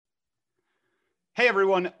Hey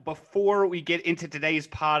everyone, before we get into today's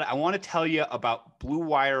pod, I want to tell you about Blue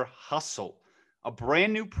Wire Hustle, a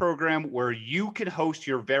brand new program where you can host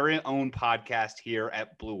your very own podcast here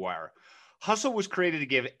at Blue Wire. Hustle was created to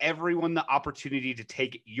give everyone the opportunity to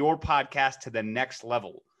take your podcast to the next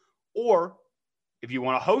level. Or if you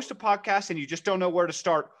want to host a podcast and you just don't know where to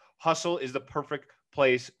start, Hustle is the perfect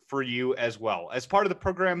place for you as well. As part of the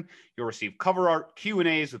program, you'll receive cover art,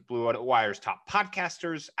 Q&As with Blue Wire's top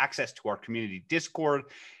podcasters, access to our community Discord,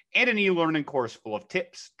 and an e-learning course full of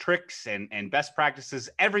tips, tricks, and best practices,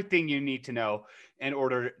 everything you need to know in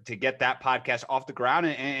order to get that podcast off the ground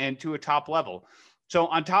and to a top level. So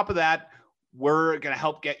on top of that, we're going to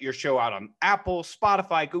help get your show out on Apple,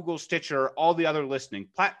 Spotify, Google, Stitcher, all the other listening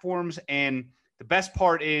platforms. And the best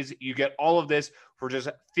part is you get all of this for just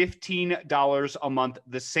 $15 a month,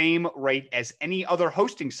 the same rate as any other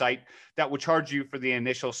hosting site that would charge you for the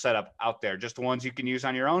initial setup out there. Just the ones you can use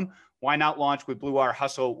on your own. Why not launch with Blue Wire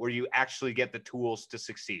Hustle, where you actually get the tools to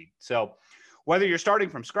succeed? So whether you're starting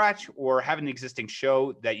from scratch or have an existing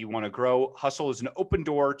show that you want to grow, Hustle is an open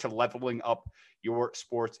door to leveling up your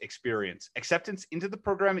sports experience. Acceptance into the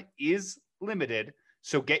program is limited,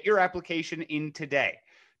 so get your application in today.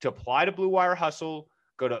 To apply to Blue Wire Hustle,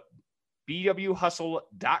 go to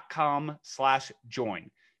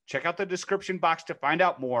bwhustle.com/join. Check out the description box to find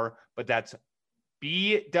out more, but that's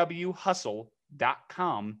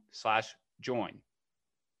bwhustle.com/join.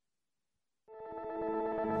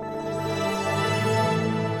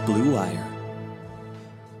 Blue Wire.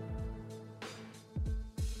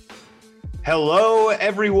 Hello,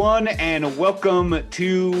 everyone, and welcome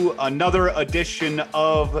to another edition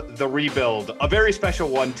of The Rebuild, a very special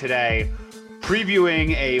one today,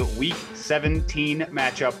 previewing a Week 17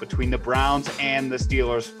 matchup between the Browns and the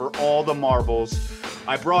Steelers for all the marbles.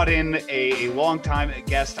 I brought in a longtime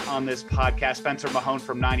guest on this podcast, Spencer Mahone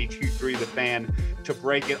from 92.3 The Fan, to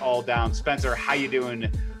break it all down. Spencer, how you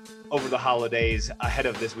doing over the holidays ahead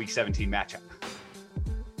of this Week 17 matchup?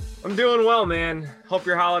 I'm doing well, man. Hope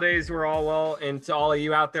your holidays were all well. And to all of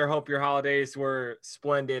you out there, hope your holidays were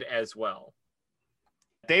splendid as well.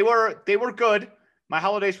 They were good. My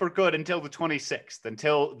holidays were good until the 26th,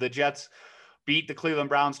 until the Jets beat the Cleveland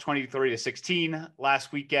Browns 23-16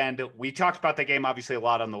 last weekend. We talked about that game obviously a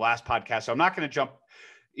lot on the last podcast, so I'm not going to jump,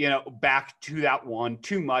 back to that one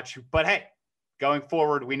too much. But hey, going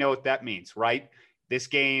forward, we know what that means, right? This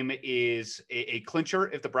game is a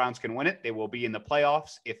clincher. If the Browns can win it, they will be in the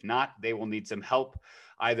playoffs. If not, they will need some help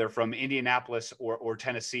either from Indianapolis or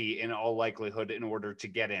Tennessee in all likelihood in order to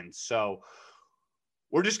get in. So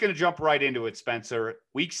we're just going to jump right into it, Spencer.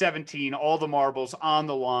 Week 17, all the marbles on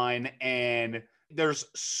the line, and there's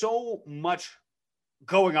so much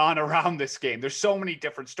going on around this game. There's so many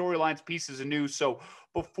different storylines, pieces of news. So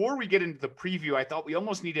before we get into the preview, I thought we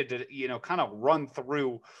almost needed to, kind of run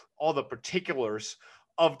through all the particulars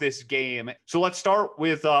of this game. So let's start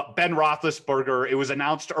with Ben Roethlisberger. It was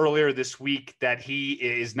announced earlier this week that he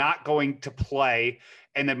is not going to play.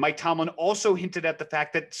 And then Mike Tomlin also hinted at the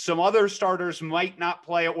fact that some other starters might not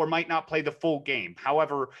play or might not play the full game.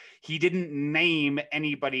 However, he didn't name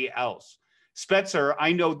anybody else. Spencer,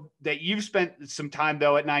 I know that you've spent some time,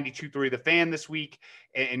 though, at 92.3 The Fan this week,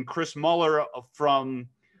 and Chris Muller from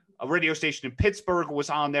a radio station in Pittsburgh was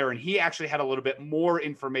on there, and he actually had a little bit more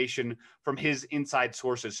information from his inside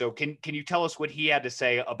sources. So can you tell us what he had to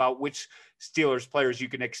say about which Steelers players you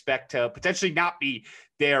can expect to potentially not be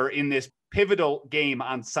there in this pivotal game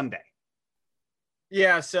on Sunday?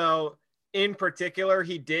 Yeah, so in particular,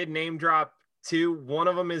 he did name drop two. One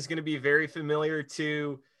of them is going to be very familiar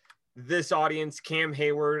to this audience, Cam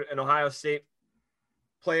Hayward, an Ohio State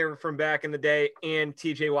player from back in the day, and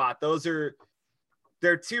TJ Watt. Those are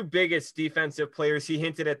their two biggest defensive players. He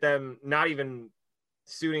hinted at them not even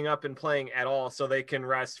suiting up and playing at all so they can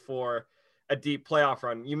rest for a deep playoff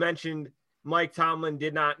run. You mentioned Mike Tomlin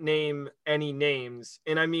did not name any names.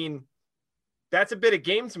 And I mean, that's a bit of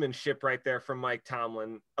gamesmanship right there from Mike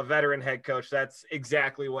Tomlin, a veteran head coach. That's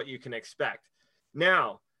exactly what you can expect.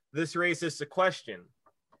 Now, this raises the question.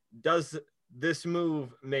 Does this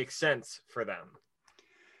move make sense for them?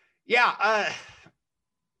 Yeah, I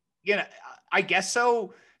guess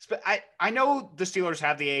so. I know the Steelers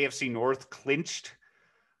have the AFC North clinched,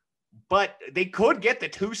 but they could get the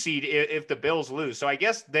 2 seed if the Bills lose. So I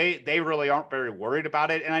guess they really aren't very worried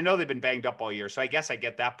about it. And I know they've been banged up all year, so I guess I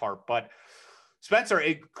get that part. But Spencer,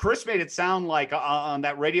 Chris made it sound like on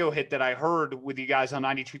that radio hit that I heard with you guys on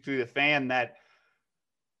 92.3 The Fan that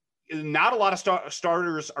not a lot of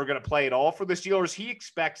starters are going to play at all for the Steelers. He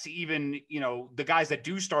expects even, the guys that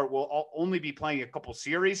do start will only be playing a couple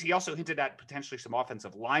series. He also hinted at potentially some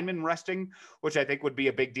offensive linemen resting, which I think would be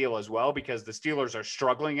a big deal as well, because the Steelers are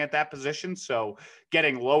struggling at that position. So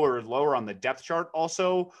getting lower and lower on the depth chart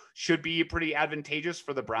also should be pretty advantageous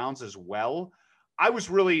for the Browns as well. I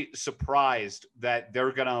was really surprised that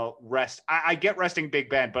they're going to rest. I get resting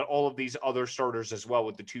Big Ben, but all of these other starters as well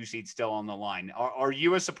with the 2 seats still on the line. Are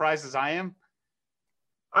you as surprised as I am?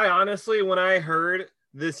 I honestly, when I heard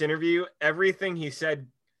this interview, everything he said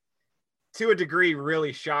to a degree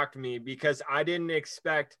really shocked me, because I didn't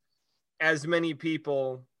expect as many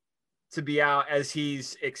people to be out as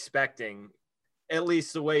he's expecting, at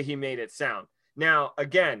least the way he made it sound. Now,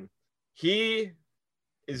 again, he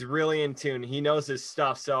is really in tune. He knows his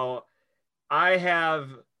stuff. So I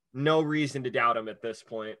have no reason to doubt him at this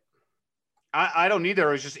point. I don't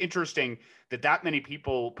either. It's just interesting that many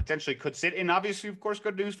people potentially could sit. And obviously, of course,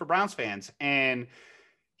 good news for Browns fans. And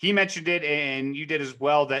he mentioned it, and you did as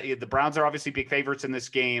well, that the Browns are obviously big favorites in this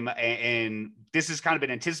game. And this has kind of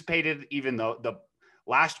been anticipated, even though the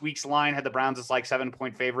last week's line had the Browns as like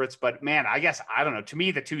 7-point favorites. But man, I don't know. To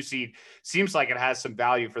me, the 2 seed seems like it has some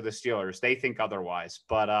value for the Steelers. They think otherwise.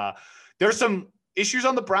 But there's some issues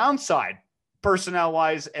on the Browns side, personnel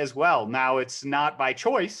wise as well. Now, it's not by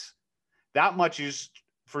choice. That much is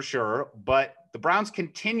for sure. But the Browns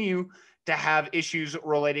continue to have issues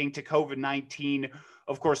relating to COVID-19.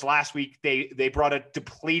 Of course, last week they brought a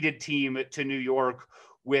depleted team to New York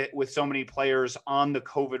with so many players on the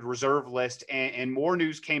COVID reserve list. And more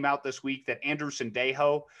news came out this week that Andrew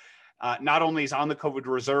Sendejo not only is on the COVID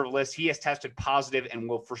reserve list, he has tested positive and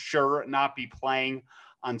will for sure not be playing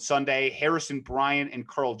on Sunday. Harrison Bryant and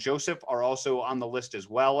Karl Joseph are also on the list as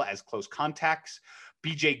well as close contacts.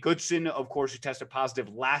 BJ Goodson, of course, who tested positive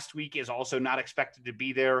last week, is also not expected to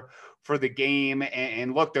be there for the game.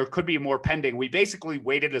 And look, there could be more pending. We basically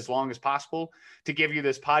waited as long as possible to give you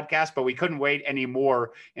this podcast, but we couldn't wait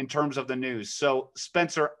anymore in terms of the news. So,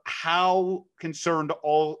 Spencer, how concerned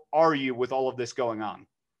are you with all of this going on?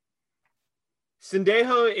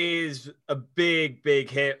 Sendejo is a big, big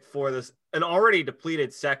hit for this, an already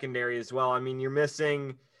depleted secondary as well. I mean, you're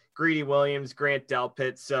missing Greedy Williams, Grant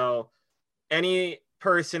Delpit. So any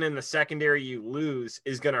person in the secondary you lose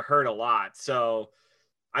is going to hurt a lot. So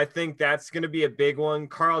I think that's going to be a big one.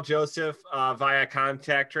 Karl Joseph via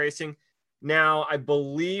contact tracing. Now, I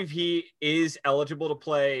believe he is eligible to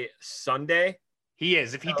play Sunday. He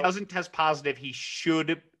is. If he doesn't test positive, he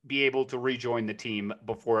should be able to rejoin the team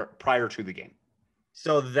prior to the game.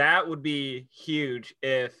 So that would be huge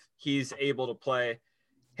if he's able to play.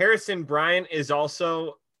 Harrison Bryant is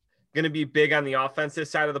also going to be big on the offensive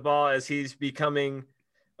side of the ball, as he's becoming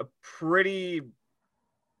a pretty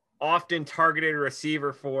often targeted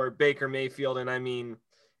receiver for Baker Mayfield. And I mean,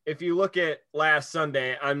 if you look at last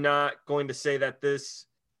Sunday, I'm not going to say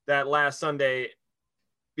that last Sunday,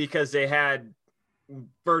 because they had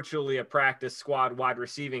virtually a practice squad wide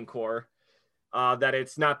receiving core, that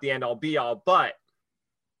it's not the end all be all, but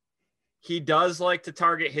he does like to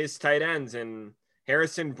target his tight ends, and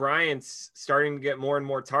Harrison Bryant's starting to get more and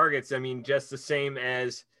more targets. I mean, just the same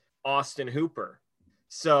as Austin Hooper.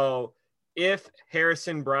 So if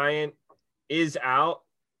Harrison Bryant is out,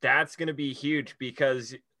 that's going to be huge,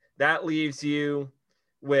 because that leaves you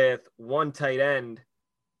with one tight end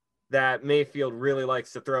that Mayfield really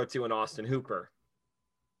likes to throw to in Austin Hooper.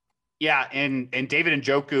 Yeah, and David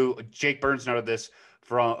Njoku, Jake Burns noted this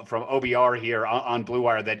from OBR here on Blue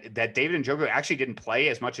Wire, that David Njoku actually didn't play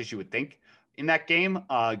as much as you would think in that game,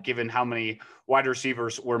 given how many wide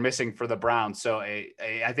receivers were missing for the Browns. So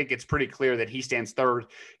I think it's pretty clear that he stands third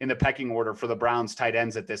in the pecking order for the Browns tight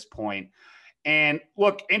ends at this point. And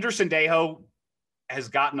look, Andrew Sendejo has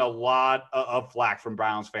gotten a lot of flack from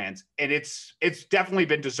Browns fans, and it's definitely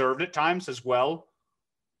been deserved at times as well.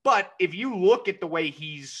 But if you look at the way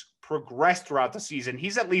he's progressed throughout the season,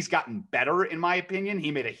 he's at least gotten better, in my opinion. He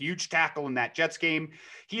made a huge tackle in that Jets game.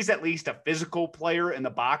 He's at least a physical player in the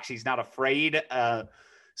box. He's not afraid.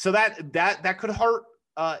 So that could hurt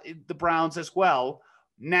the Browns as well.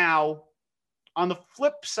 Now, on the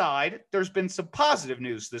flip side, there's been some positive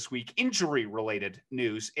news this week, injury-related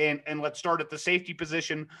news. And let's start at the safety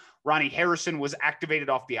position. Ronnie Harrison was activated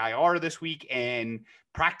off the IR this week and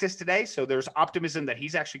practiced today. So there's optimism that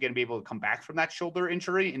he's actually going to be able to come back from that shoulder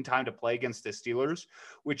injury in time to play against the Steelers,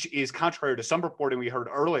 which is contrary to some reporting we heard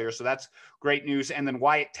earlier. So that's great news. And then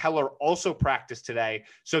Wyatt Teller also practiced today.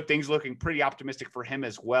 So things looking pretty optimistic for him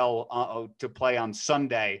as well to play on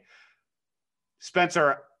Sunday.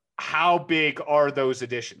 Spencer, how big are those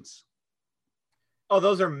additions? Oh,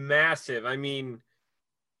 those are massive. I mean,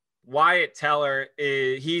 Wyatt Teller,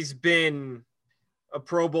 he's been a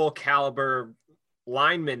Pro Bowl caliber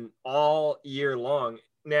lineman all year long.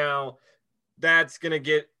 Now,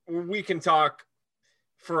 we can talk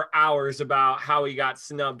for hours about how he got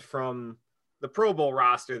snubbed from the Pro Bowl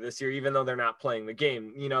roster this year, even though they're not playing the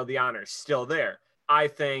game. You know, the honor's still there. I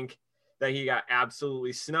think that he got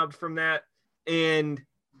absolutely snubbed from that. And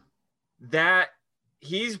that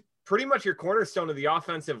he's pretty much your cornerstone of the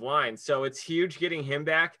offensive line. So it's huge getting him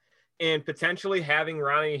back and potentially having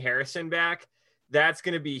Ronnie Harrison back. That's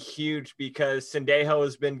going to be huge because Sendejo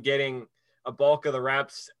has been getting a bulk of the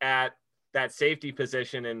reps at that safety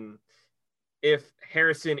position. And if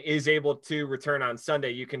Harrison is able to return on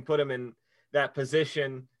Sunday, you can put him in that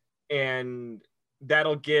position, and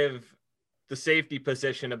that'll give the safety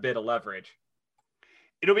position a bit of leverage.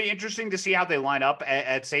 It'll be interesting to see how they line up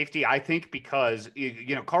at safety, I think, because,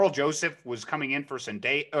 you know, Carl Joseph was coming in for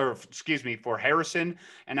for Harrison,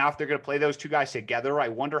 and now if they're going to play those two guys together, I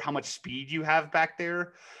wonder how much speed you have back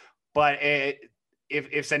there. But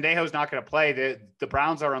if Sendejo's not going to play, the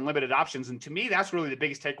Browns are unlimited options. And to me, that's really the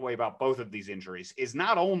biggest takeaway about both of these injuries is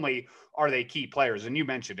not only are they key players, and you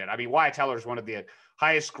mentioned it. I mean, Wyatt Teller is one of the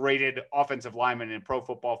highest graded offensive linemen in Pro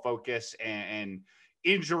Football Focus, and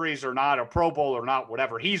injuries or not, a Pro Bowl or not,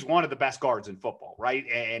 whatever, he's one of the best guards in football, right?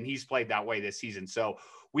 And he's played that way this season. So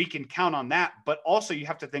we can count on that. But also you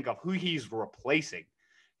have to think of who he's replacing.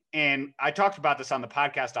 And I talked about this on the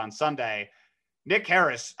podcast on Sunday. Nick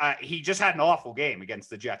Harris, he just had an awful game against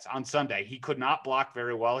the Jets on Sunday. He could not block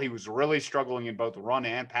very well. He was really struggling in both run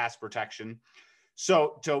and pass protection.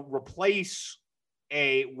 So to replace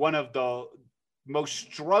one of the most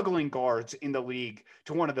struggling guards in the league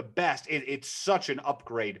to one of the best, it's such an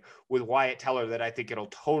upgrade with Wyatt Teller that I think it'll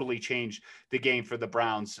totally change the game for the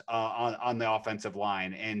Browns on the offensive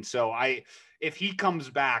line. And so if he comes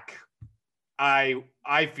back, I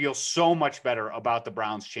feel so much better about the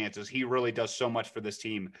Browns' chances. He really does so much for this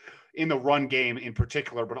team in the run game in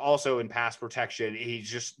particular, but also in pass protection. He's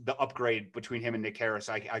just the upgrade between him and Nick Harris.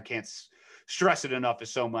 I can't stress it enough, is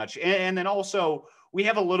so much. And then also we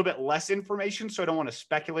have a little bit less information, so I don't want to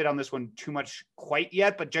speculate on this one too much quite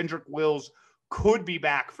yet, but Jedrick Wills could be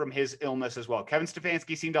back from his illness as well. Kevin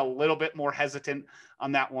Stefanski seemed a little bit more hesitant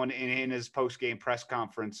on that one in his post-game press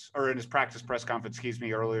conference, or in his practice press conference,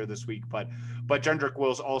 earlier this week. But Jedrick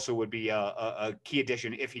Wills also would be a key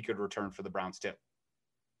addition if he could return for the Browns too.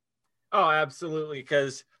 Oh, absolutely.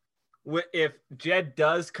 Because if Jed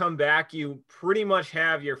does come back, you pretty much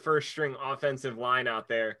have your first string offensive line out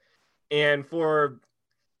there. And for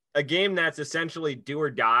a game that's essentially do or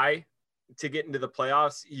die to get into the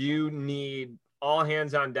playoffs, you need all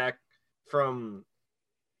hands on deck from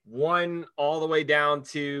 1 all the way down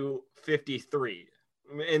to 53.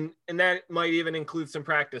 And that might even include some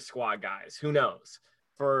practice squad guys. Who knows?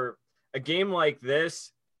 For a game like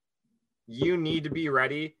this, you need to be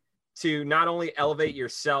ready to not only elevate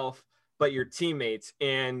yourself, but your teammates.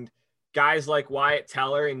 And guys like Wyatt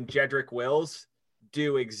Teller and Jedrick Wills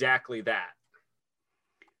do exactly that.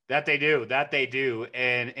 That they do.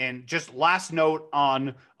 And just last note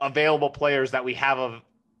on available players that we have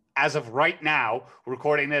as of right now,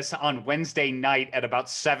 recording this on Wednesday night at about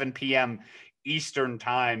 7 p.m. Eastern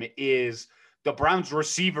time, is the Browns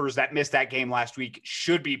receivers that missed that game last week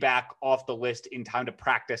should be back off the list in time to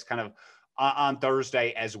practice kind of on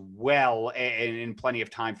Thursday as well. And in plenty of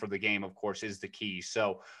time for the game, of course, is the key.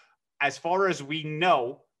 So as far as we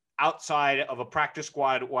know, outside of a practice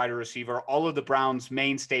squad wide receiver, all of the Browns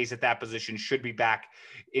mainstays at that position should be back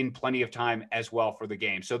in plenty of time as well for the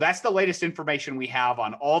game. So that's the latest information we have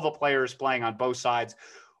on all the players playing on both sides.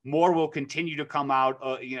 More will continue to come out,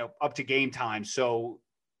 up to game time. So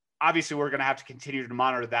obviously we're going to have to continue to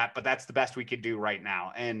monitor that, but that's the best we can do right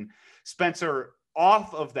now. And Spencer,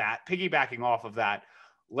 piggybacking off of that,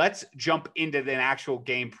 let's jump into the actual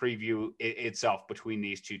game preview itself between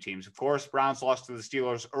these two teams. Of course, Browns lost to the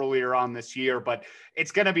Steelers earlier on this year, but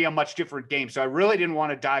it's going to be a much different game. So I really didn't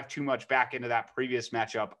want to dive too much back into that previous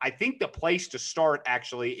matchup. I think the place to start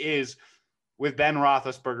actually is with Ben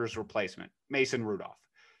Roethlisberger's replacement, Mason Rudolph.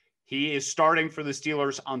 He is starting for the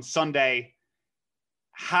Steelers on Sunday.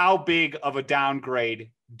 How big of a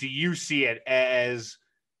downgrade do you see it as,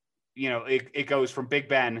 it goes from Big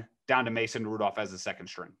Ben down to Mason Rudolph as the second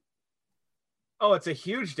string? Oh, it's a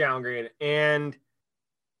huge downgrade. And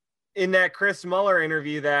in that Chris Muller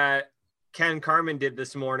interview that Ken Carman did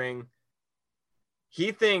this morning,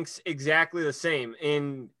 he thinks exactly the same.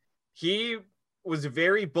 And he was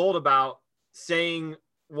very bold about saying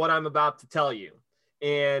what I'm about to tell you.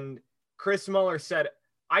 And Chris Muller said,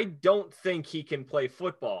 I don't think he can play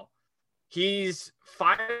football. He's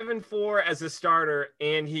 5-4 as a starter,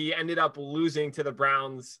 and he ended up losing to the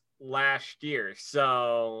Browns last year.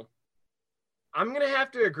 So I'm going to have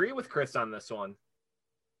to agree with Chris on this one.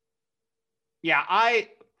 Yeah, I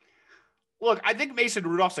think Mason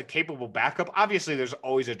Rudolph's a capable backup. Obviously, there's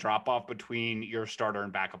always a drop-off between your starter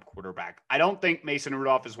and backup quarterback. I don't think Mason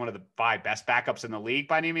Rudolph is one of the 5 best backups in the league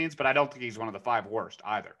by any means, but I don't think he's one of the 5 worst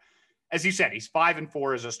either. As you said, he's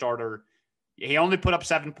 5-4 as a starter. He only put up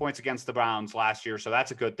 7 points against the Browns last year, so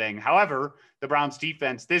that's a good thing. However, the Browns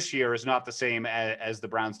defense this year is not the same as the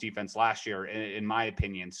Browns defense last year, in my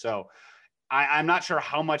opinion. So I'm not sure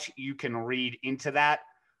how much you can read into that.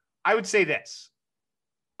 I would say this.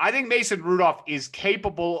 I think Mason Rudolph is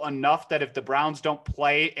capable enough that if the Browns don't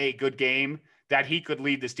play a good game, that he could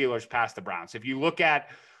lead the Steelers past the Browns. If you look at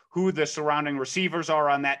who the surrounding receivers are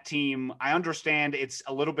on that team, I understand it's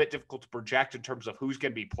a little bit difficult to project in terms of who's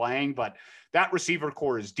going to be playing, but that receiver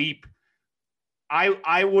core is deep.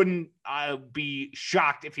 I wouldn't be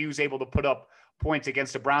shocked if he was able to put up points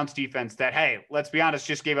against the Browns defense that, hey, let's be honest,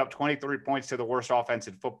 just gave up 23 points to the worst offense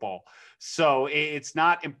in football. So it's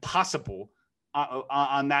not impossible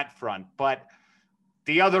on that front. But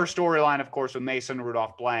the other storyline, of course, with Mason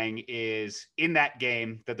Rudolph playing is in that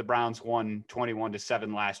game that the Browns won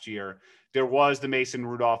 21-7 last year, there was the Mason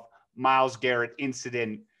Rudolph, Myles Garrett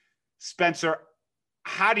incident. Spencer,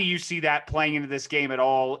 how do you see that playing into this game at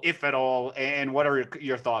all, if at all, and what are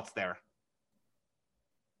your thoughts there?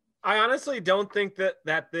 I honestly don't think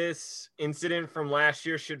that this incident from last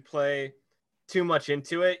year should play too much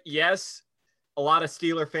into it. Yes, a lot of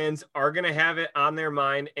Steeler fans are going to have it on their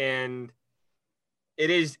mind, and it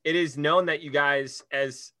is known that you guys,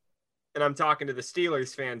 and I'm talking to the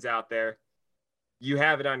Steelers fans out there, you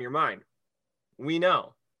have it on your mind. We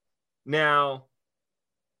know. Now,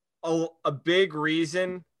 a big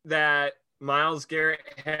reason that Myles Garrett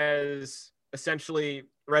has essentially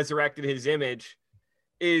resurrected his image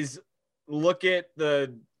is look at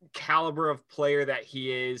the caliber of player that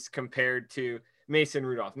he is compared to Mason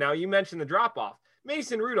Rudolph. Now, you mentioned the drop-off.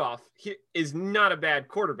 Mason Rudolph is not a bad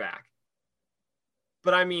quarterback.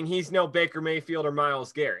 But, I mean, he's no Baker Mayfield or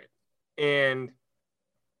Myles Garrett. And,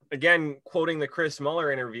 again, quoting the Chris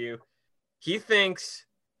Muller interview, he thinks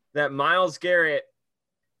that Myles Garrett,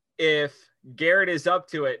 if Garrett is up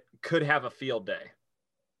to it, could have a field day.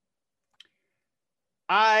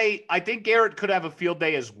 I think Garrett could have a field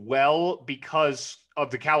day as well because of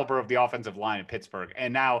the caliber of the offensive line in Pittsburgh.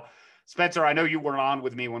 And now, Spencer, I know you weren't on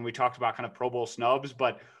with me when we talked about kind of Pro Bowl snubs,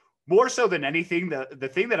 but more so than anything, the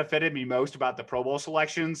thing that offended me most about the Pro Bowl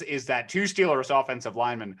selections is that 2 Steelers offensive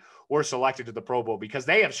linemen were selected to the Pro Bowl because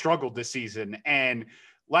they have struggled this season. And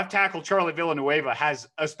left tackle Charlie Villanueva has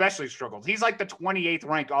especially struggled. He's like the 28th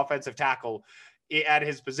ranked offensive tackle at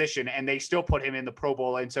his position, and they still put him in the Pro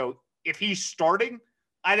Bowl. And so if he's starting,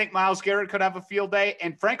 I think Myles Garrett could have a field day.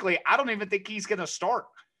 And frankly, I don't even think he's going to start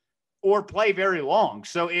or play very long.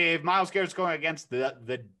 So if Myles Garrett's going against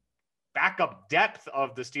the backup depth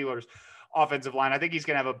of the Steelers offensive line, I think he's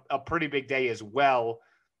going to have a pretty big day as well.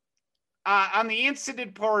 On the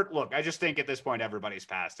incident part, look, I just think at this point, everybody's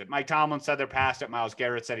past it. Mike Tomlin said they're past it. Myles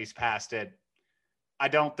Garrett said he's past it. I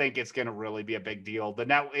don't think it's going to really be a big deal.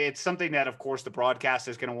 It's something that, of course, the broadcast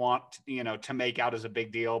is going to want, to make out as a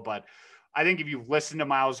big deal. But I think if you listen to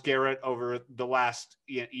Myles Garrett over the last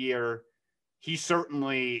year, he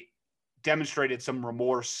certainly demonstrated some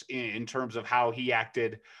remorse in terms of how he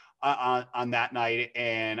acted on that night.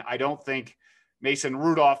 And I don't think Mason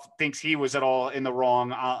Rudolph thinks he was at all in the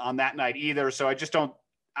wrong on that night either. So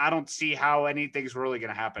I don't see how anything's really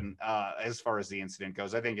going to happen as far as the incident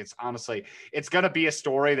goes. I think it's going to be a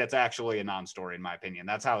story that's actually a non-story, in my opinion.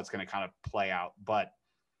 That's how it's going to kind of play out. But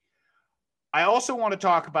I also want to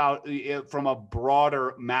talk about, from a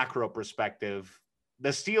broader macro perspective, the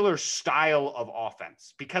Steelers' style of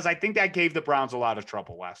offense, because I think that gave the Browns a lot of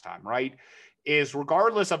trouble last time, right? Is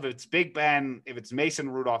regardless of if it's Big Ben, if it's Mason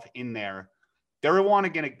Rudolph in there, they're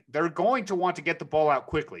going to want to get the ball out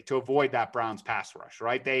quickly to avoid that Browns pass rush,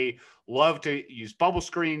 right? They love to use bubble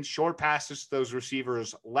screens, short passes to those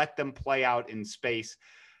receivers, let them play out in space.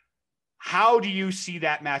 How do you see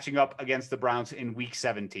that matching up against the Browns in Week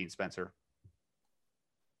 17, Spencer?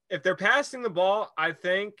 If they're passing the ball, I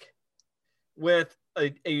think with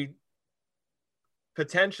a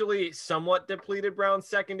potentially somewhat depleted Browns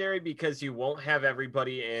secondary, because you won't have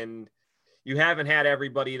everybody and you haven't had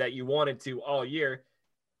everybody that you wanted to all year,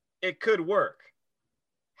 it could work.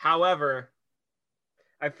 However,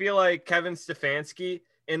 I feel like Kevin Stefanski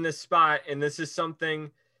in this spot, and this is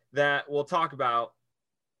something that we'll talk about,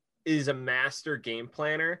 is a master game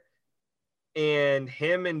planner. And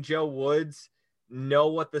him and Joe Woods know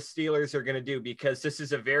what the Steelers are going to do, because this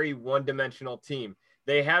is a very one-dimensional team.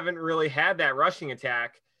 They haven't really had that rushing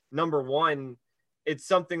attack. Number one, it's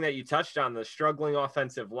something that you touched on, the struggling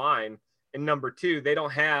offensive line. And number two, they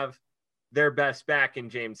don't have their best back in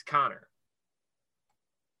James Conner.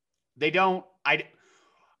 They don't. I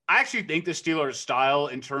actually think the Steelers' style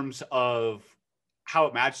in terms of how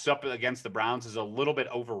it matches up against the Browns is a little bit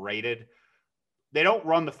overrated. They don't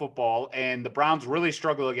run the football, and the Browns really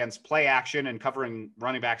struggle against play action and covering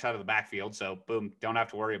running backs out of the backfield. So, boom, don't have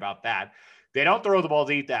to worry about that. They don't throw the ball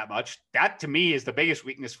deep that much. That, to me, is the biggest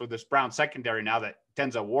weakness for this Brown secondary now that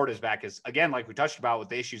Denzel Ward is back. Is, again, like we touched about with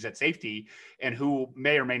the issues at safety and who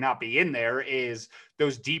may or may not be in there, is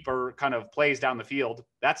those deeper kind of plays down the field.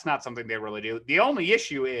 That's not something they really do. The only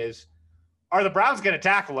issue is, are the Browns going to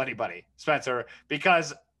tackle anybody, Spencer?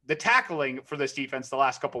 Because the tackling for this defense the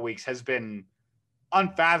last couple of weeks has been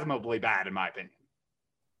unfathomably bad, in my opinion.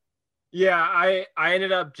 Yeah, I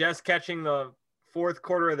ended up just catching the fourth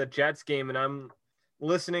quarter of the Jets game, and I'm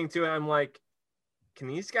listening to it. I'm like, can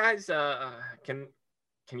these guys can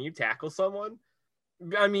you tackle someone?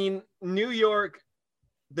 I mean, New York,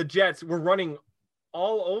 the Jets were running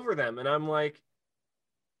all over them, and I'm like,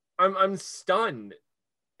 I'm stunned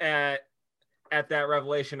at that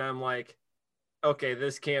revelation. I'm like, okay,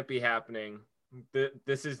 this can't be happening.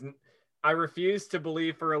 This is, I refused to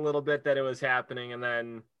believe for a little bit that it was happening, and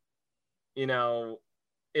then, you know,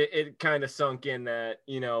 it kind of sunk in that,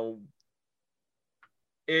 you know,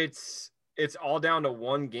 it's all down to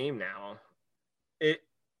one game now.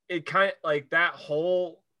 It kind of, like, that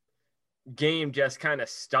whole game just kind of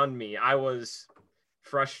stunned me. I was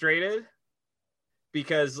frustrated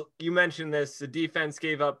because you mentioned this, the defense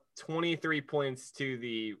gave up 23 points to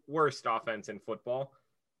the worst offense in football.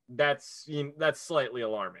 That's slightly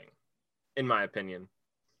alarming, in my opinion.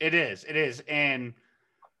 It is. And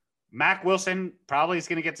Mack Wilson probably is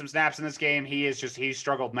going to get some snaps in this game. He's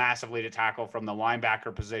struggled massively to tackle from the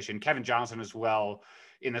linebacker position. Kevin Johnson as well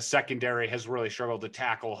in the secondary has really struggled to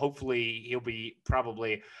tackle. Hopefully he'll be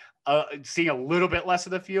probably seeing a little bit less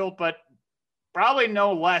of the field, but probably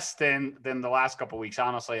no less than the last couple of weeks,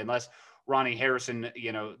 honestly, unless Ronnie Harrison,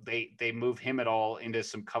 you know, they move him at all into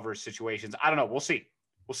some cover situations. I don't know. We'll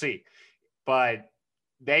see. But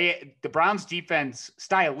the Browns defense,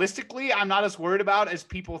 stylistically, I'm not as worried about as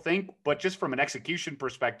people think, but just from an execution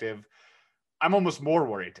perspective, I'm almost more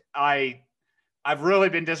worried. I've really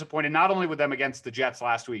been disappointed, not only with them against the Jets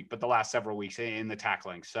last week, but the last several weeks in the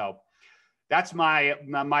tackling. So that's my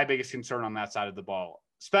biggest concern on that side of the ball.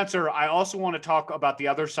 Spencer, I also want to talk about the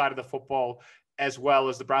other side of the football, as well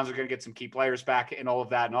as the Browns are going to get some key players back and all of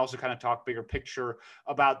that, and also kind of talk bigger picture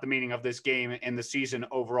about the meaning of this game and the season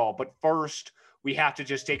overall. But first, we have to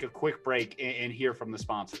just take a quick break and hear from the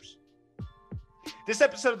sponsors. This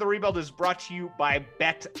episode of The Rebuild is brought to you by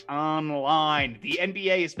Bet Online. The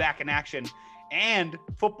NBA is back in action, and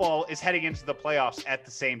football is heading into the playoffs at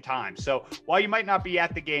the same time. So while you might not be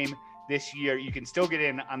at the game this year, you can still get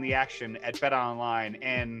in on the action at Bet Online.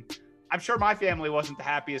 And I'm sure my family wasn't the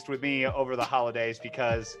happiest with me over the holidays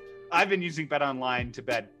because I've been using Bet Online to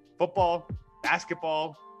bet football,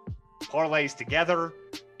 basketball, parlays together.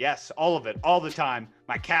 Yes, all of it, all the time.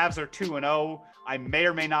 My Cavs are 2-0. I may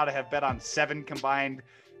or may not have bet on 7 combined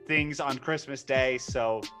things on Christmas Day.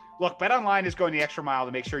 So look, Bet Online is going the extra mile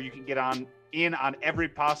to make sure you can get in on every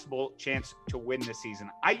possible chance to win this season.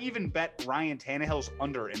 I even bet Ryan Tannehill's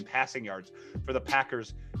under in passing yards for the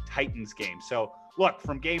Packers-Titans game. So look,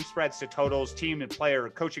 from game spreads to totals, team and player,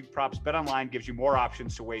 coaching props, Bet Online gives you more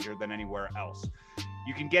options to wager than anywhere else.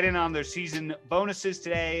 You can get in on their season bonuses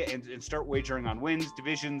today and start wagering on wins,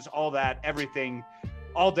 divisions, all that, everything,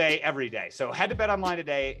 all day, every day. So head to Bet Online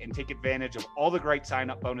today and take advantage of all the great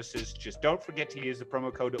sign-up bonuses. Just don't forget to use the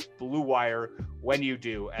promo code BLUEWIRE when you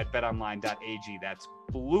do at betonline.ag. That's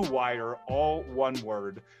BLUEWIRE, all one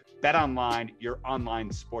word. Bet Online, your online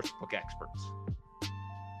sportsbook experts.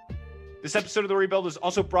 This episode of The Rebuild is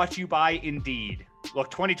also brought to you by Indeed.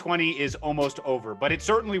 Look, 2020 is almost over, but it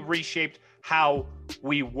certainly reshaped how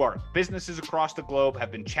we work. Businesses across the globe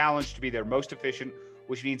have been challenged to be their most efficient,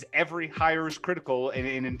 which means every hire is critical, and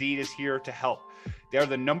Indeed is here to help. They're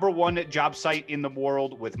the #1 job site in the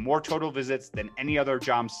world with more total visits than any other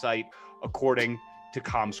job site, according to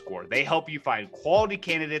ComScore. They help you find quality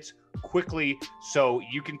candidates quickly so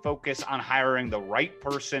you can focus on hiring the right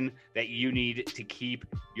person that you need to keep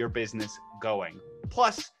your business going.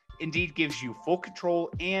 Plus, Indeed gives you full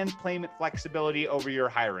control and payment flexibility over your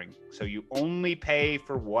hiring, so you only pay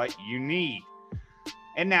for what you need.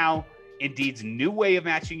 And now, Indeed's new way of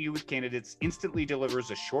matching you with candidates instantly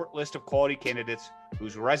delivers a short list of quality candidates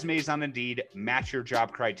whose resumes on Indeed match your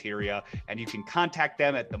job criteria, and you can contact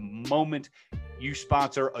them at the moment you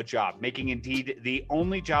sponsor a job, making Indeed the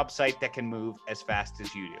only job site that can move as fast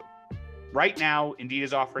as you do. Right now, Indeed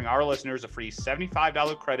is offering our listeners a free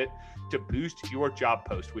 $75 credit to boost your job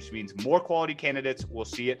post, which means more quality candidates will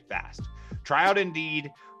see it fast. Try out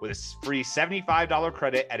Indeed with a free $75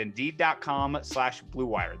 credit at Indeed.com/Blue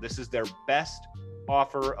Wire. This is their best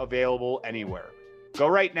offer available anywhere. Go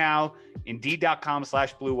right now,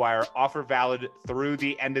 Indeed.com/Blue Wire. Offer valid through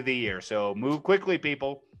the end of the year. So move quickly,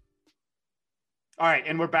 people. All right,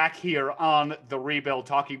 and we're back here on The Rebuild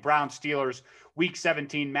talking Browns Steelers Week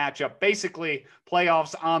 17 matchup. Basically,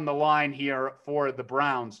 playoffs on the line here for the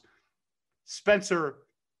Browns. Spencer,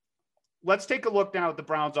 let's take a look now at the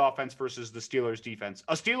Browns offense versus the Steelers defense.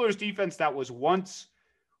 A Steelers defense that was once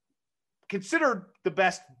considered the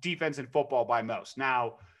best defense in football by most.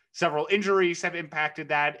 Now, several injuries have impacted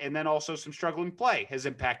that, and then also some struggling play has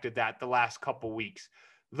impacted that the last couple weeks.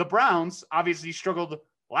 The Browns obviously struggled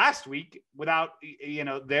last week without,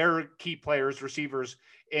 their key players, receivers,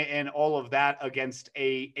 and all of that against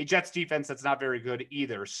a Jets defense that's not very good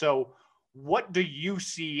either. So what do you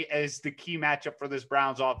see as the key matchup for this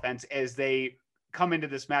Browns offense as they come into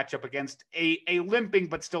this matchup against a limping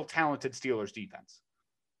but still talented Steelers defense?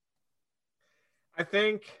 I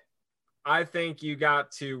think you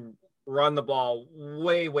got to run the ball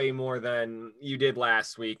way, way more than you did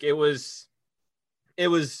last week. It was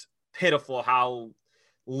pitiful how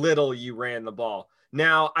little you ran the ball.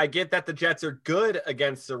 Now, I get that the Jets are good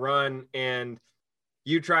against the run, and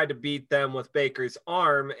you tried to beat them with Baker's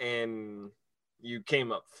arm and you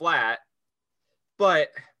came up flat. But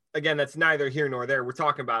again, that's neither here nor there. We're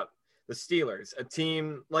talking about the Steelers, a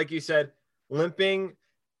team, like you said, limping,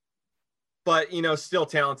 but, still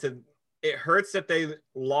talented. It hurts that they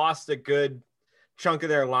lost a good chunk of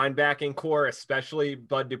their linebacking core, especially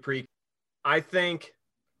Bud Dupree. I think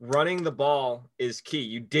running the ball is key.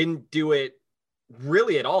 You didn't do it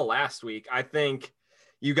really at all last week. I think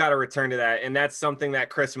you got to return to that. And that's something that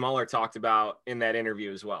Chris Muller talked about in that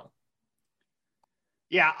interview as well.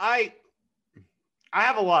 Yeah, I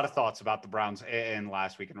have a lot of thoughts about the Browns in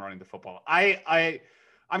last week and running the football. I'm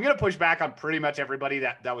going to push back on pretty much everybody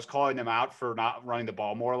that was calling them out for not running the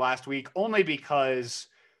ball more last week, only because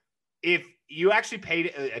if you actually paid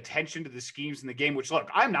attention to the schemes in the game, which, look,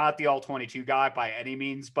 I'm not the all-22 guy by any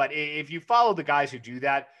means, but if you follow the guys who do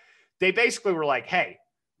that, they basically were like, hey,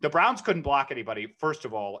 the Browns couldn't block anybody, first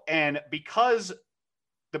of all. And because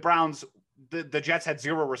the Browns, the Jets had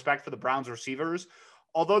zero respect for the Browns receivers,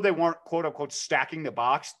 although they weren't quote unquote stacking the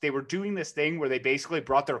box, they were doing this thing where they basically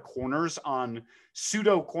brought their corners on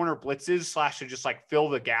pseudo corner blitzes / to just like fill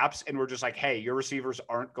the gaps. And we're just like, hey, your receivers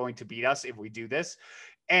aren't going to beat us if we do this.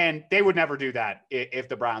 And they would never do that if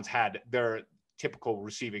the Browns had their typical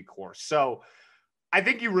receiving core. So I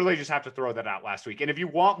think you really just have to throw that out last week. And if you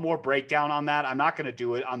want more breakdown on that, I'm not going to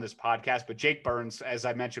do it on this podcast, but Jake Burns, as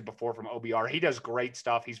I mentioned before from OBR, he does great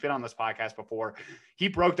stuff. He's been on this podcast before. He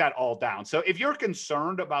broke that all down. So if you're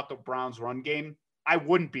concerned about the Browns run game, I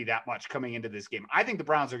wouldn't be that much coming into this game. I think the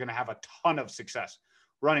Browns are going to have a ton of success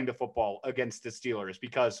running the football against the Steelers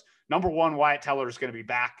because, number one, Wyatt Teller is going to be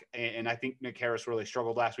back, and I think Nick Harris really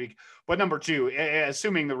struggled last week. But number two,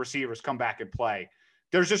 assuming the receivers come back and play,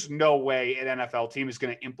 there's just no way an NFL team is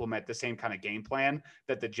going to implement the same kind of game plan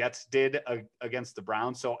that the Jets did against the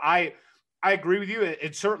Browns. So I agree with you.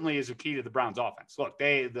 It certainly is a key to the Browns offense. Look,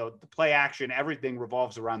 the play action, everything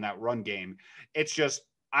revolves around that run game. It's just,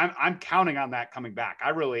 I'm counting on that coming back. I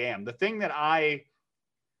really am. The thing that I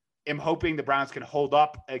am hoping the Browns can hold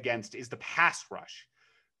up against is the pass rush,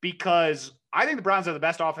 because I think the Browns are the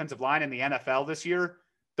best offensive line in the NFL this year.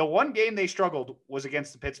 The one game they struggled was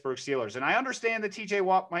against the Pittsburgh Steelers. And I understand that TJ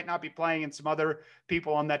Watt might not be playing and some other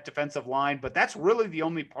people on that defensive line, but that's really the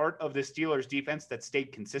only part of the Steelers defense that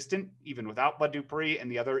stayed consistent, even without Bud Dupree and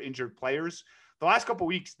the other injured players. The last couple of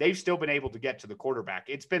weeks, they've still been able to get to the quarterback.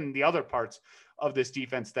 It's been the other parts of this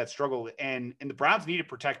defense that struggled. And the Browns need to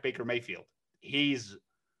protect Baker Mayfield. He's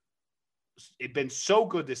been so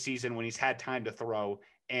good this season when he's had time to throw.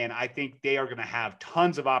 And I think they are going to have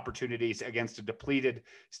tons of opportunities against a depleted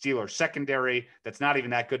Steelers secondary that's not even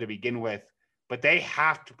that good to begin with, but they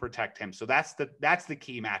have to protect him. So that's the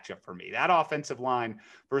key matchup for me. That offensive line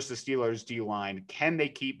versus Steelers D line. Can they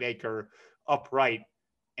keep Baker upright,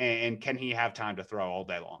 and can he have time to throw all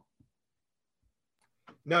day long?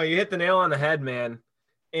 No, you hit the nail on the head, man.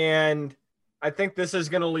 And I think this is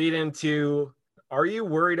going to lead into, are you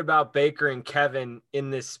worried about Baker and Kevin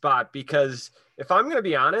in this spot? Because if I'm going to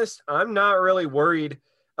be honest, I'm not really worried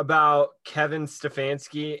about Kevin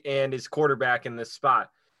Stefanski and his quarterback in this spot.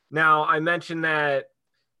 Now, I mentioned that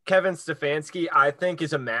Kevin Stefanski, I think,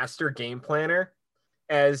 is a master game planner,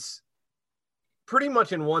 as pretty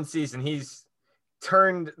much in one season, he's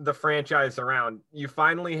turned the franchise around. You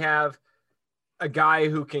finally have a guy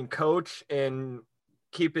who can coach and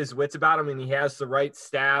keep his wits about him, and he has the right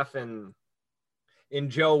staff and in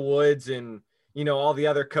Joe Woods and, you know, all the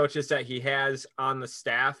other coaches that he has on the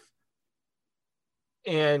staff.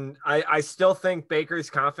 And I still think Baker's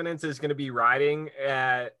confidence is going to be riding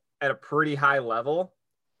at a pretty high level.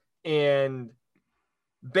 And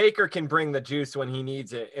Baker can bring the juice when he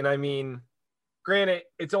needs it. And I mean, granted,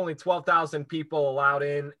 it's only 12,000 people allowed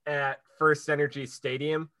in at First Energy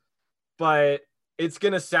Stadium, but it's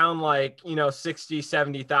going to sound like, you know, 60,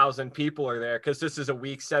 70,000 people are there because this is a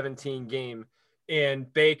week 17 game.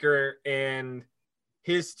 And Baker and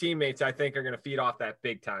his teammates, I think, are going to feed off that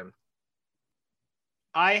big time.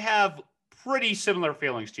 I have pretty similar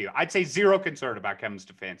feelings to you. I'd say zero concern about Kevin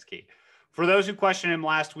Stefanski. For those who questioned him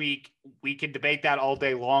last week, we could debate that all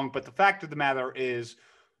day long. But the fact of the matter is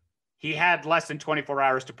he had less than 24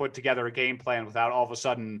 hours to put together a game plan without all of a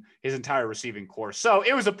sudden his entire receiving corps. So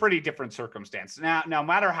it was a pretty different circumstance. Now, no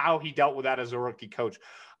matter how he dealt with that as a rookie coach,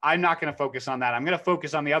 I'm not going to focus on that. I'm going to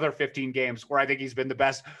focus on the other 15 games where I think he's been the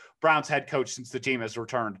best Browns head coach since the team has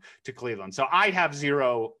returned to Cleveland. So I have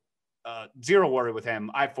zero worry with him.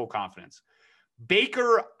 I have full confidence.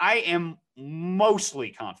 Baker, I am mostly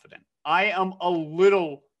confident. I am a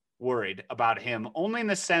little worried about him, only in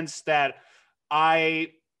the sense that I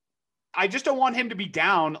just don't want him to be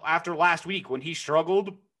down after last week when he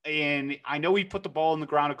struggled. And I know he put the ball in the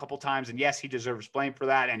ground a couple times, and yes, he deserves blame for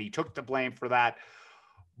that, and he took the blame for that.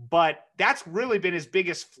 But that's really been his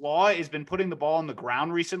biggest flaw, has been putting the ball on the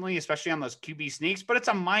ground recently, especially on those QB sneaks, but it's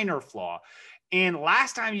a minor flaw. And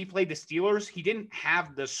last time he played the Steelers, he didn't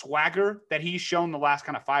have the swagger that he's shown the last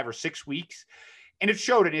kind of 5 or 6 weeks. And it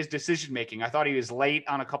showed in his decision-making. I thought he was late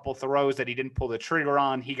on a couple of throws that he didn't pull the trigger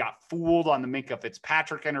on. He got fooled on the Minkah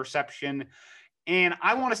Fitzpatrick interception. And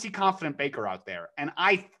I want to see confident Baker out there. And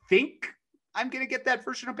I think I'm going to get that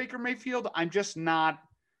version of Baker Mayfield. I'm just not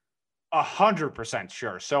 100%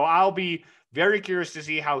 sure. So I'll be very curious to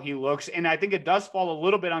see how he looks. And I think it does fall a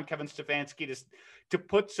little bit on Kevin Stefanski to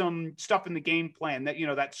put some stuff in the game plan that, you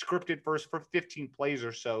know, that scripted first for 15 plays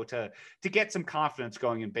or so to get some confidence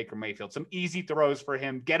going in Baker Mayfield, some easy throws for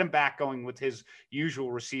him, get him back going with his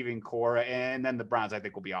usual receiving core. And then the Browns, I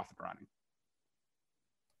think, will be off and running.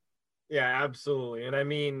 Yeah, absolutely. And I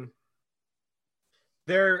mean,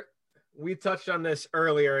 we touched on this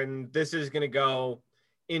earlier, and this is going to go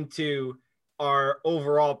into our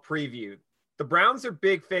overall preview. The Browns are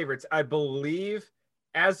big favorites. I believe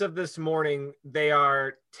as of this morning, they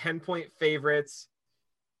are 10-point favorites.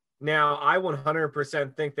 Now, I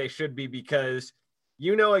 100% think they should be, because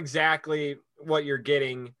you know exactly what you're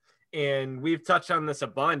getting. And we've touched on this a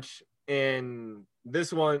bunch. And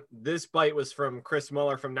this bite was from Chris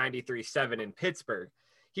Muller from 93.7 in Pittsburgh.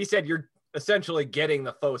 He said you're essentially getting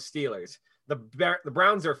the faux Steelers. The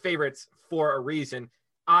Browns are favorites for a reason.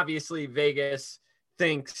 Obviously, Vegas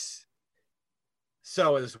thinks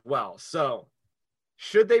so as well. So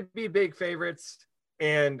should they be big favorites,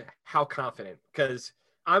 and how confident? Because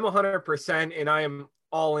I'm 100% and I am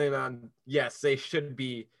all in on, yes, they should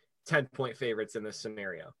be 10-point favorites in this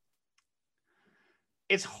scenario.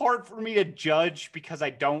 It's hard for me to judge because I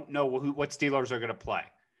don't know what Steelers are going to play.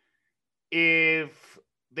 If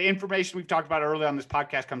the information we've talked about earlier on this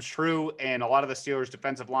podcast comes true, and a lot of the Steelers'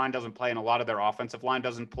 defensive line doesn't play and a lot of their offensive line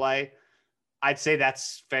doesn't play, I'd say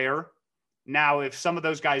that's fair. Now, if some of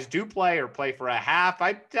those guys do play or play for a half,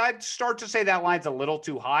 I'd start to say that line's a little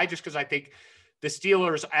too high, just because I think the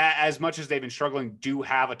Steelers, as much as they've been struggling, do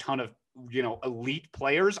have a ton of, you know, elite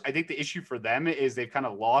players. I think the issue for them is they've kind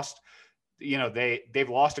of lost, you know, they've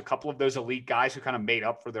lost a couple of those elite guys who kind of made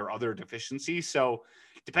up for their other deficiencies. So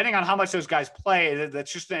depending on how much those guys play,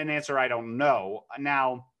 that's just an answer I don't know.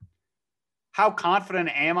 Now, how confident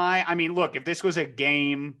am I? I mean, look, if this was a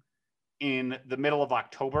game in the middle of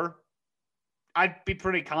October, I'd be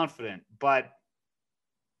pretty confident. But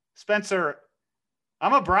Spencer,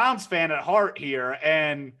 I'm a Browns fan at heart here.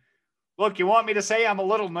 And look, you want me to say I'm a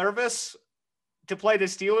little nervous to play the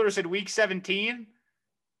Steelers in week 17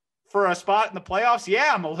 for a spot in the playoffs?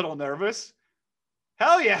 Yeah, I'm a little nervous.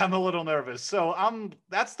 Hell yeah, I'm a little nervous. So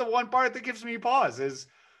that's the one part that gives me pause is,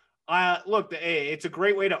 look, it's a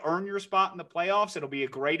great way to earn your spot in the playoffs. It'll be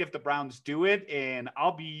great if the Browns do it, and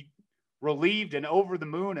I'll be relieved and over the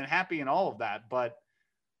moon and happy and all of that. But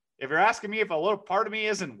if you're asking me if a little part of me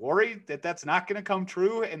isn't worried that that's not going to come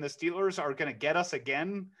true and the Steelers are going to get us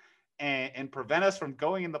again and prevent us from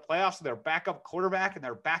going in the playoffs with their backup quarterback and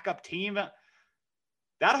their backup team.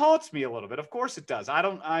 That haunts me a little bit. Of course it does.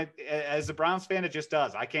 As a Browns fan, it just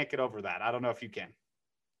does. I can't get over that. I don't know if you can.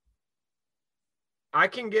 I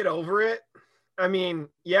can get over it. I mean,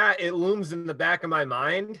 yeah, it looms in the back of my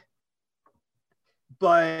mind,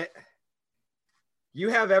 but you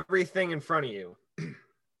have everything in front of you.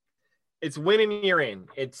 It's winning, you're in.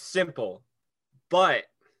 It's simple. But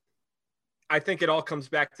I think it all comes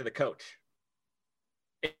back to the coach.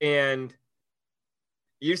 And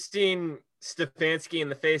you've seen Stefanski in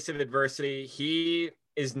the face of adversity. He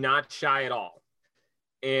is not shy at all.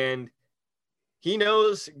 And he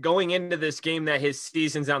knows going into this game that his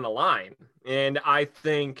season's on the line. And I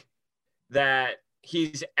think that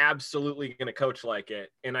he's absolutely going to coach like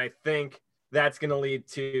it. And I think that's going to lead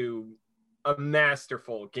to a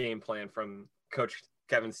masterful game plan from Coach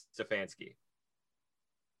Kevin Stefanski.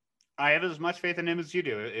 I have as much faith in him as you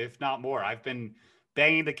do, if not more. I've been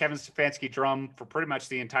banging the Kevin Stefanski drum for pretty much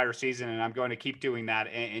the entire season, and I'm going to keep doing that.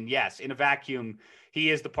 And yes, in a vacuum, he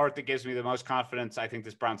is the part that gives me the most confidence. I think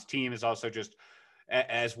this Browns team is also just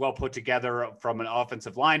as well put together from an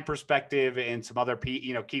offensive line perspective and some other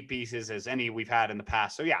key pieces as any we've had in the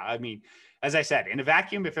past. So yeah, I mean, as I said, in a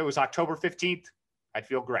vacuum, if it was October 15th, I'd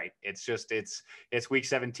feel great. It's just it's week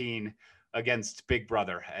 17 against Big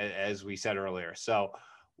Brother, as we said earlier. So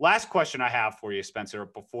last question I have for you, Spencer,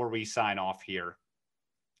 before we sign off here.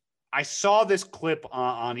 I saw this clip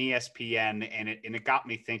on ESPN and it got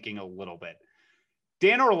me thinking a little bit.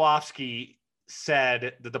 Dan Orlovsky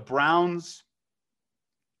said that the Browns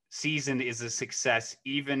season is a success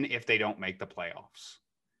even if they don't make the playoffs.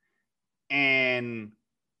 And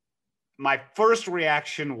my first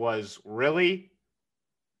reaction was, really?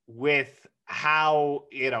 With how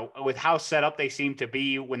set up they seemed to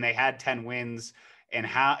be when they had 10 wins and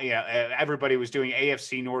how everybody was doing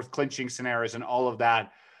AFC North clinching scenarios and all of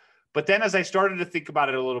that. But then as I started to think about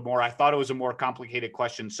it a little more, I thought it was a more complicated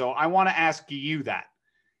question. So I want to ask you that.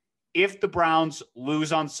 If the Browns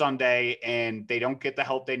lose on Sunday and they don't get the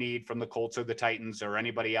help they need from the Colts or the Titans or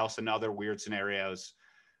anybody else in other weird scenarios,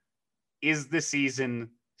 is the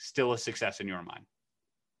season still a success in your mind?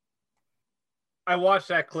 I watched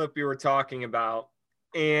that clip you were talking about,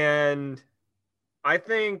 and I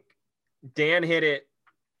think Dan hit it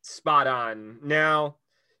spot on. Now,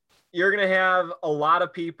 you're going to have a lot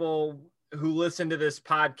of people who listen to this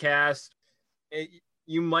podcast.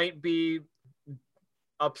 You might be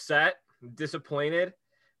upset, disappointed.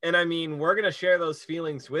 And I mean, we're going to share those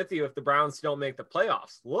feelings with you if the Browns don't make the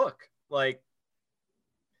playoffs. Look, like,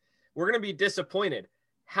 we're going to be disappointed.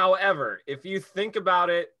 However, if you think about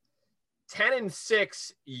it,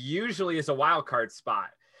 10-6 usually is a wild card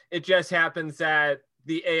spot. It just happens that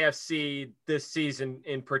the AFC this season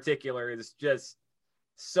in particular is just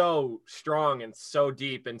so strong and so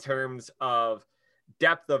deep in terms of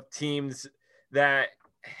depth of teams that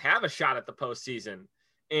have a shot at the postseason.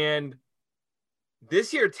 And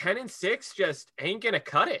this year, 10-6 just ain't going to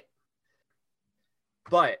cut it.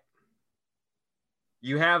 But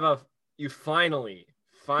you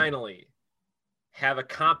finally have a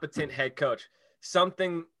competent head coach,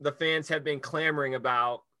 something the fans have been clamoring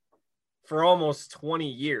about for almost 20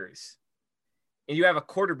 years. And you have a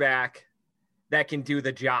quarterback that can do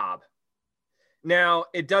the job. Now,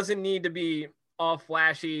 it doesn't need to be all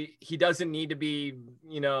flashy. He doesn't need to be,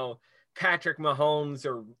 Patrick Mahomes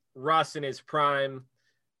or Russ in his prime,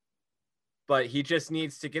 but he just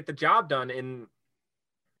needs to get the job done. And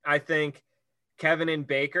I think Kevin and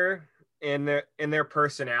Baker in their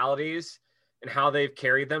personalities and how they've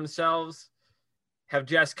carried themselves have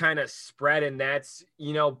just kind of spread. And that's,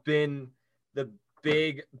 been the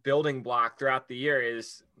big building block throughout the year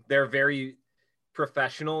is they're very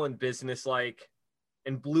professional and businesslike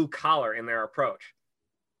and blue collar in their approach.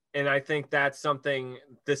 And I think that's something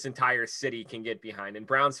this entire city can get behind, and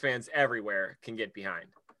Browns fans everywhere can get behind.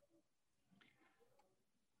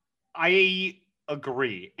 I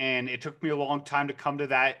agree. And it took me a long time to come to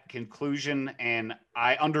that conclusion. And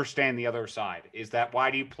I understand the other side is that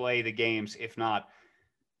why do you play the games if not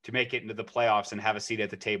to make it into the playoffs and have a seat at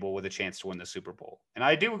the table with a chance to win the Super Bowl? And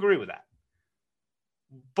I do agree with that.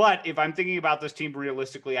 But if I'm thinking about this team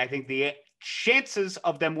realistically, I think the chances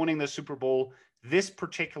of them winning the Super Bowl this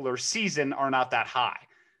particular season are not that high.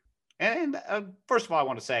 And first of all, I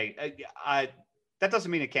want to say that doesn't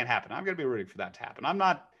mean it can't happen. I'm going to be rooting for that to happen. I'm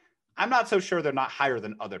not so sure they're not higher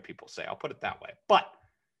than other people say. I'll put it that way. But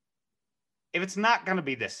if it's not going to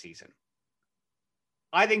be this season,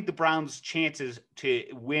 I think the Browns' chances to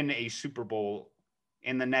win a Super Bowl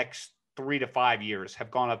in the next 3 to 5 years have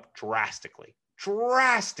gone up drastically.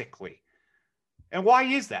 And why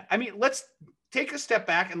is that? I mean, let's take a step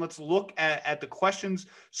back and let's look at the questions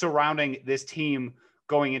surrounding this team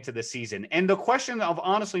going into the season. And the question of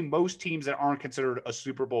honestly most teams that aren't considered a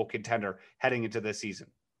Super Bowl contender heading into this season.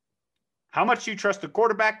 How much do you trust the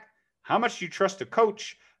quarterback? How much do you trust the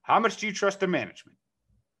coach? How much do you trust the management?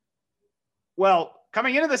 Well,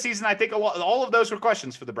 coming into the season, I think all of those were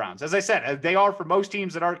questions for the Browns. As I said, they are for most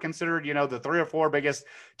teams that aren't considered, the 3 or 4 biggest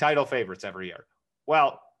title favorites every year.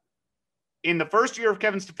 Well, in the first year of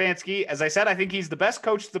Kevin Stefanski, as I said, I think he's the best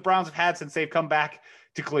coach the Browns have had since they've come back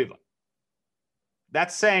to Cleveland.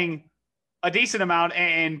 That's saying a decent amount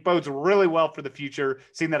and bodes really well for the future,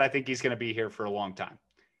 seeing that I think he's going to be here for a long time.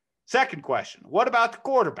 Second question, what about the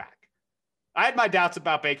quarterback? I had my doubts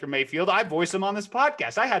about Baker Mayfield. I voiced him on this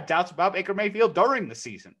podcast. I had doubts about Baker Mayfield during the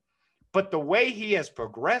season. But the way he has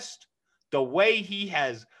progressed, the way he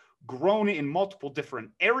has grown in multiple different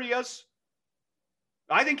areas,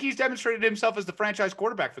 I think he's demonstrated himself as the franchise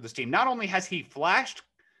quarterback for this team. Not only has he flashed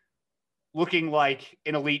looking like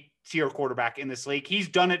an elite tier quarterback in this league, he's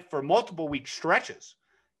done it for multiple week stretches.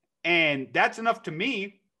 And that's enough to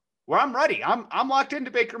me where I'm ready. I'm locked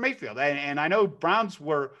into Baker Mayfield. And I know Browns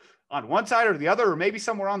were on one side or the other, or maybe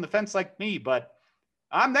somewhere on the fence like me, but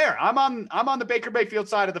I'm there. I'm on the Baker Mayfield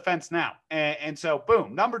side of the fence now. And so,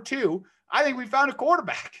 boom. Number 2, I think we found a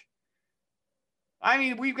quarterback. I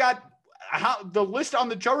mean, we've got the list on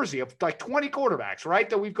the jersey of like 20 quarterbacks, right,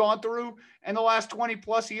 that we've gone through in the last 20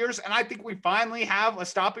 plus years. And I think we finally have a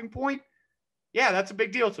stopping point. Yeah, that's a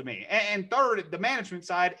big deal to me. And third, the management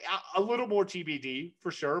side, a little more TBD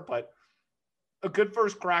for sure, but a good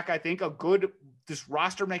first crack, I think. This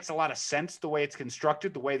roster makes a lot of sense the way it's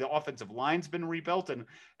constructed, the way the offensive line's been rebuilt,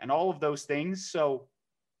 and all of those things. So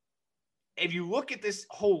if you look at this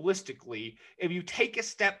holistically, if you take a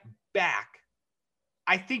step back,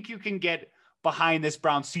 I think you can get behind this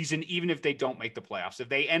Browns season, even if they don't make the playoffs. If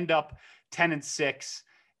they end up 10-6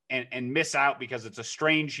 and miss out because it's a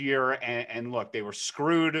strange year, and look, they were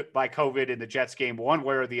screwed by COVID in the Jets game one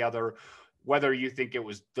way or the other, whether you think it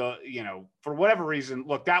was for whatever reason,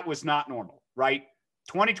 look, that was not normal, right?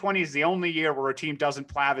 2020 is the only year where a team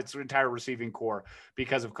doesn't have its entire receiving core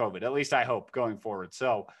because of COVID. At least I hope going forward.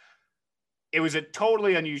 So it was a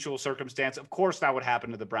totally unusual circumstance. Of course that would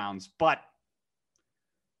happen to the Browns, but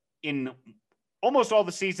in almost all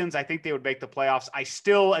the seasons, I think they would make the playoffs. I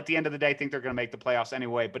still, at the end of the day, think they're going to make the playoffs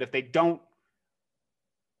anyway. But if they don't,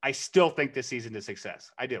 I still think this season is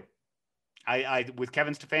success. I do. I with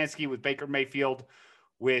Kevin Stefanski, with Baker Mayfield,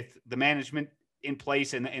 with the management in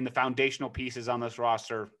place and the foundational pieces on this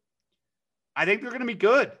roster, I think they're going to be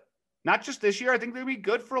good. Not just this year. I think they're going to be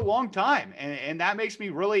good for a long time. And that makes me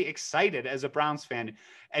really excited as a Browns fan,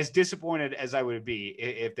 as disappointed as I would be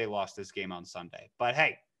if they lost this game on Sunday. But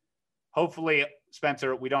hey, hopefully,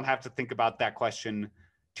 Spencer, we don't have to think about that question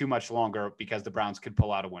too much longer because the Browns could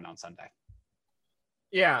pull out a win on Sunday.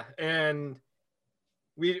 Yeah, and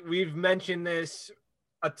we've mentioned this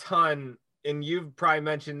a ton, and you've probably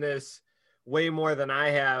mentioned this way more than I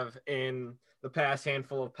have in the past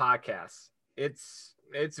handful of podcasts. It's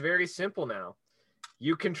very simple now.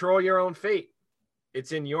 You control your own fate.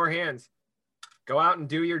 It's in your hands. Go out and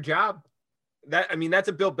do your job. That's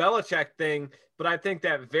a Bill Belichick thing, but I think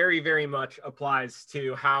that very, very much applies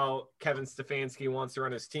to how Kevin Stefanski wants to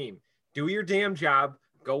run his team. Do your damn job,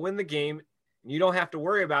 go win the game, and you don't have to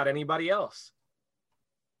worry about anybody else.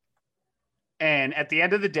 And at the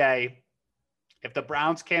end of the day, if the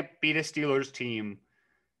Browns can't beat a Steelers team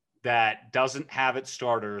that doesn't have its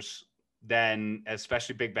starters, then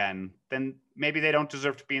especially Big Ben, then maybe they don't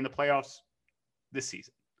deserve to be in the playoffs this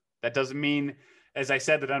season. That doesn't mean, as I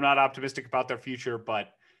said, that I'm not optimistic about their future,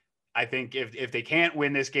 but I think if they can't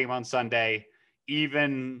win this game on Sunday,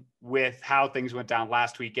 even with how things went down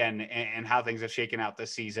last weekend and how things have shaken out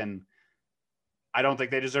this season, I don't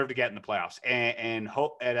think they deserve to get in the playoffs. And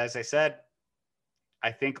as I said,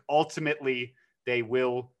 I think ultimately they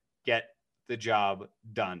will get the job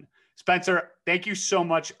done. Spencer, thank you so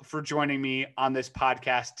much for joining me on this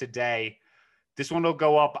podcast today. This one will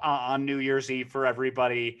go up on New Year's Eve for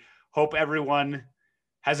everybody. Hope everyone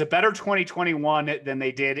has a better 2021 than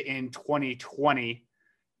they did in 2020.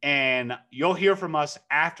 And you'll hear from us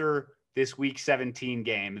after this week 17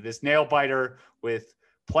 game, this nail biter with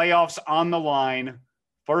playoffs on the line.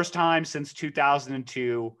 First time since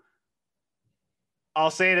 2002. I'll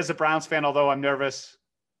say it as a Browns fan, although I'm nervous.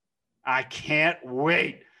 I can't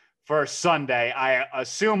wait for Sunday. I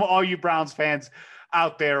assume all you Browns fans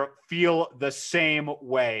out there feel the same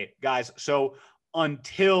way, guys. So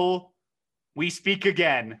until we speak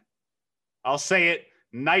again, I'll say it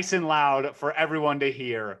nice and loud for everyone to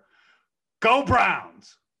hear. Go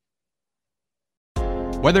Browns!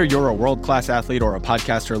 Whether you're a world-class athlete or a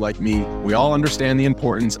podcaster like me, we all understand the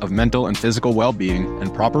importance of mental and physical well-being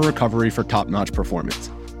and proper recovery for top-notch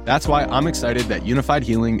performance. That's why I'm excited that Unified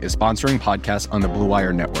Healing is sponsoring podcasts on the Blue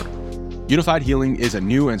Wire Network. Unified Healing is a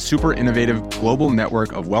new and super innovative global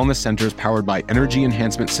network of wellness centers powered by Energy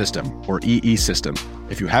Enhancement System, or EE System.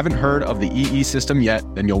 If you haven't heard of the EE System yet,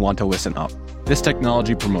 then you'll want to listen up. This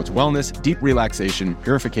technology promotes wellness, deep relaxation,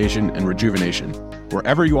 purification, and rejuvenation.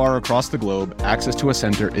 Wherever you are across the globe, access to a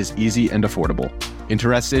center is easy and affordable.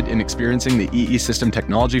 Interested in experiencing the EE System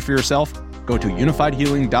technology for yourself? Go to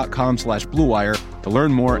unifiedhealing.com/bluewire to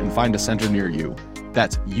learn more and find a center near you.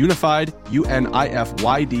 That's unified,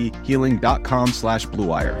 UNIFYD,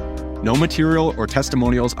 healing.com/bluewire. No material or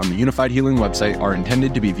testimonials on the Unified Healing website are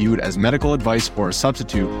intended to be viewed as medical advice or a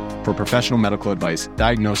substitute for professional medical advice,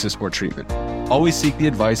 diagnosis, or treatment. Always seek the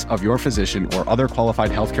advice of your physician or other qualified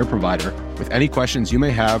healthcare provider with any questions you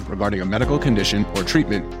may have regarding a medical condition or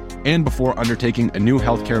treatment and before undertaking a new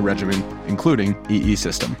healthcare regimen, including EE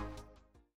System.